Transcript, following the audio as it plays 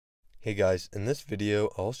Hey guys, in this video,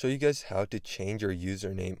 I'll show you guys how to change your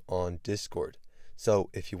username on Discord. So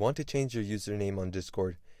if you want to change your username on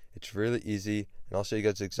Discord, it's really easy, and I'll show you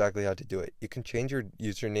guys exactly how to do it. You can change your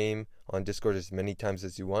username on Discord as many times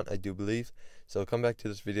as you want, I do believe. So come back to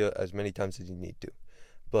this video as many times as you need to.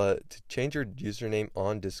 But to change your username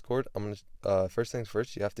on Discord, first things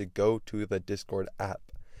first, you have to go to the Discord app.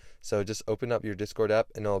 So just open up your Discord app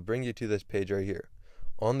and it'll bring you to this page right here.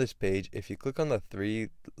 On this page, if you click on the three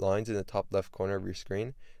lines in the top left corner of your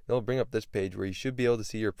screen, it'll bring up this page where you should be able to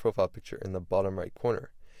see your profile picture in the bottom right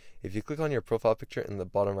corner. If you click on your profile picture in the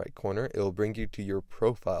bottom right corner, it will bring you to your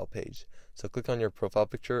profile page. So click on your profile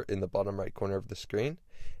picture in the bottom right corner of the screen,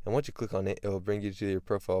 and once you click on it, it will bring you to your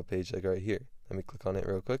profile page like right here. Let me click on it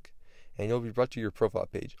real quick, and you'll be brought to your profile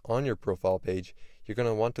page. On your profile page, you're going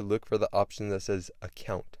to want to look for the option that says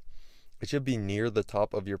account. It should be near the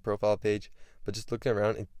top of your profile page, but just look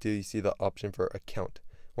around until you see the option for account.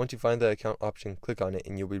 Once you find the account option, click on it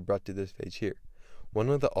and you'll be brought to this page here. One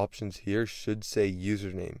of the options here should say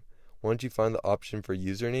username. Once you find the option for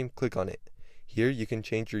username, click on it. Here you can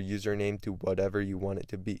change your username to whatever you want it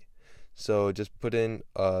to be. So just put in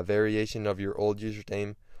a variation of your old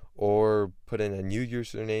username or put in a new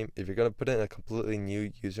username. If you're going to put in a completely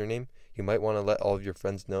new username, you might want to let all of your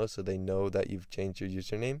friends know so they know that you've changed your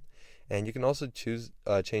username. And you can also change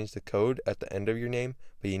the code at the end of your name,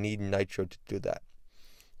 but you need Nitro to do that.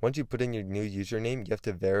 Once you put in your new username, you have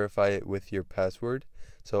to verify it with your password.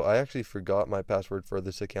 So I actually forgot my password for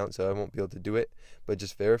this account, so I won't be able to do it. But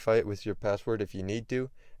just verify it with your password if you need to,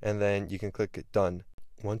 and then you can click done.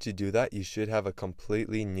 Once you do that, you should have a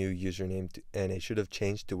completely new username, and it should have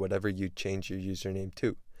changed to whatever you changed your username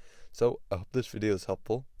to. So I hope this video is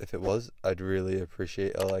helpful. If it was, I'd really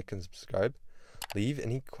appreciate a like and subscribe. Leave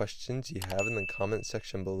any questions you have in the comment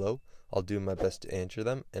section below. I'll do my best to answer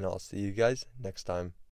them, and I'll see you guys next time.